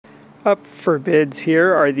Up for bids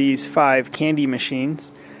here are these 5 candy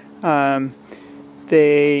machines. Well,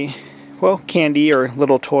 candy or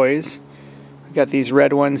little toys. We've got these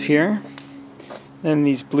red ones here, then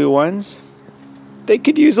these blue ones. They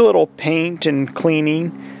could use a little paint and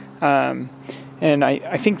cleaning, and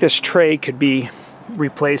I think this tray could be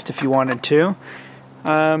replaced if you wanted to.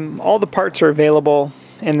 All the parts are available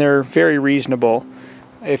and they're very reasonable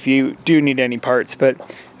if you do need any parts, but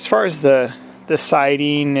as far as the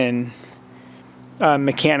siding and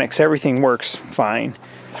mechanics, everything works fine.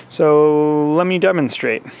 So let me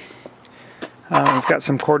demonstrate. We've got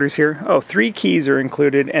some quarters here. Oh, 3 keys are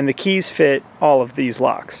included, and the keys fit all of these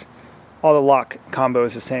locks. All the lock combo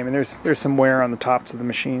is the same, and there's some wear on the tops of the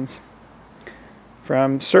machines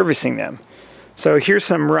from servicing them. So here's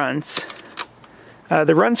some runts.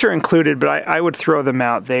 The runts are included, but I would throw them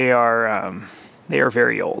out. They are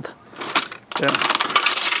very old. So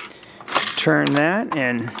turn that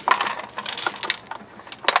and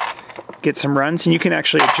get some runts, and you can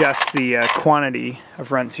actually adjust the quantity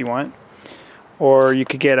of runts you want. Or you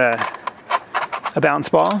could get a bounce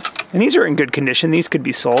ball. And these are in good condition. These could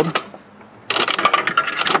be sold.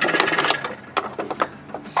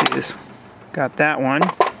 Let's see this. Got that one.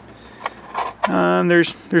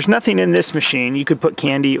 There's nothing in this machine. You could put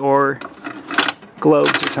candy or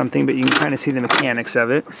globes or something, but you can kind of see the mechanics of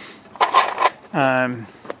it.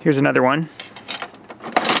 Here's another one.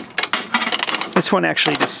 This one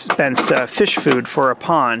actually dispensed fish food for a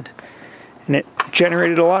pond, and it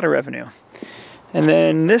generated a lot of revenue. And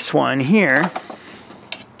then this one here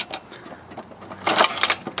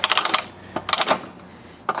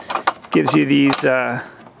gives you these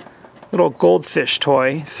little goldfish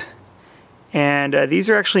toys, and these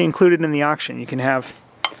are actually included in the auction. You can have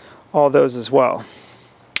all those as well.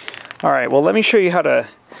 All right, well, let me show you how to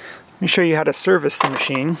service the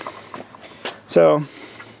machine. So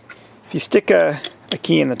if you stick a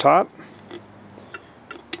key in the top,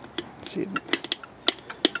 let's see.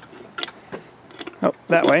 Oh,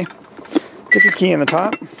 that way. Stick a key in the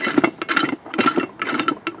top.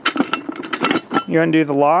 You undo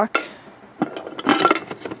the lock.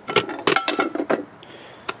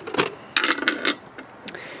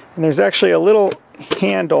 And there's actually a little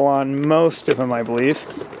handle on most of them, I believe.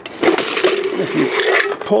 If you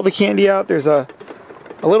pull the candy out, there's a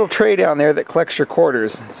little tray down there that collects your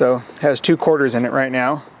quarters. So it has 2 quarters in it right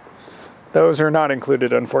now. Those are not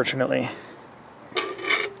included, unfortunately.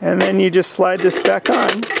 And then you just slide this back on.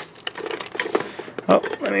 Oh,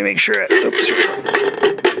 let me make sure oops.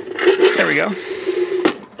 There we go.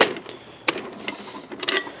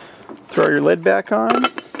 Throw your lid back on,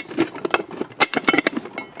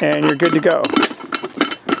 and you're good to go.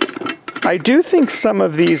 I do think some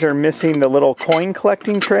of these are missing the little coin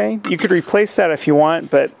collecting tray. You could replace that if you want,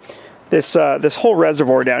 but this whole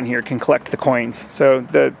reservoir down here can collect the coins. So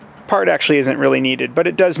the part actually isn't really needed, but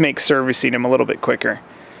it does make servicing them a little bit quicker.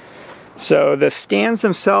 So the stands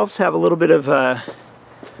themselves have a little bit of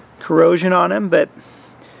corrosion on them, but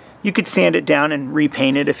you could sand it down and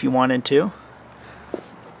repaint it if you wanted to.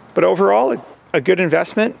 But overall, a good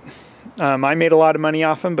investment. I made a lot of money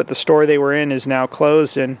off them, but the store they were in is now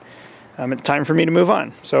closed, and it's time for me to move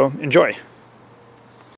on. So enjoy.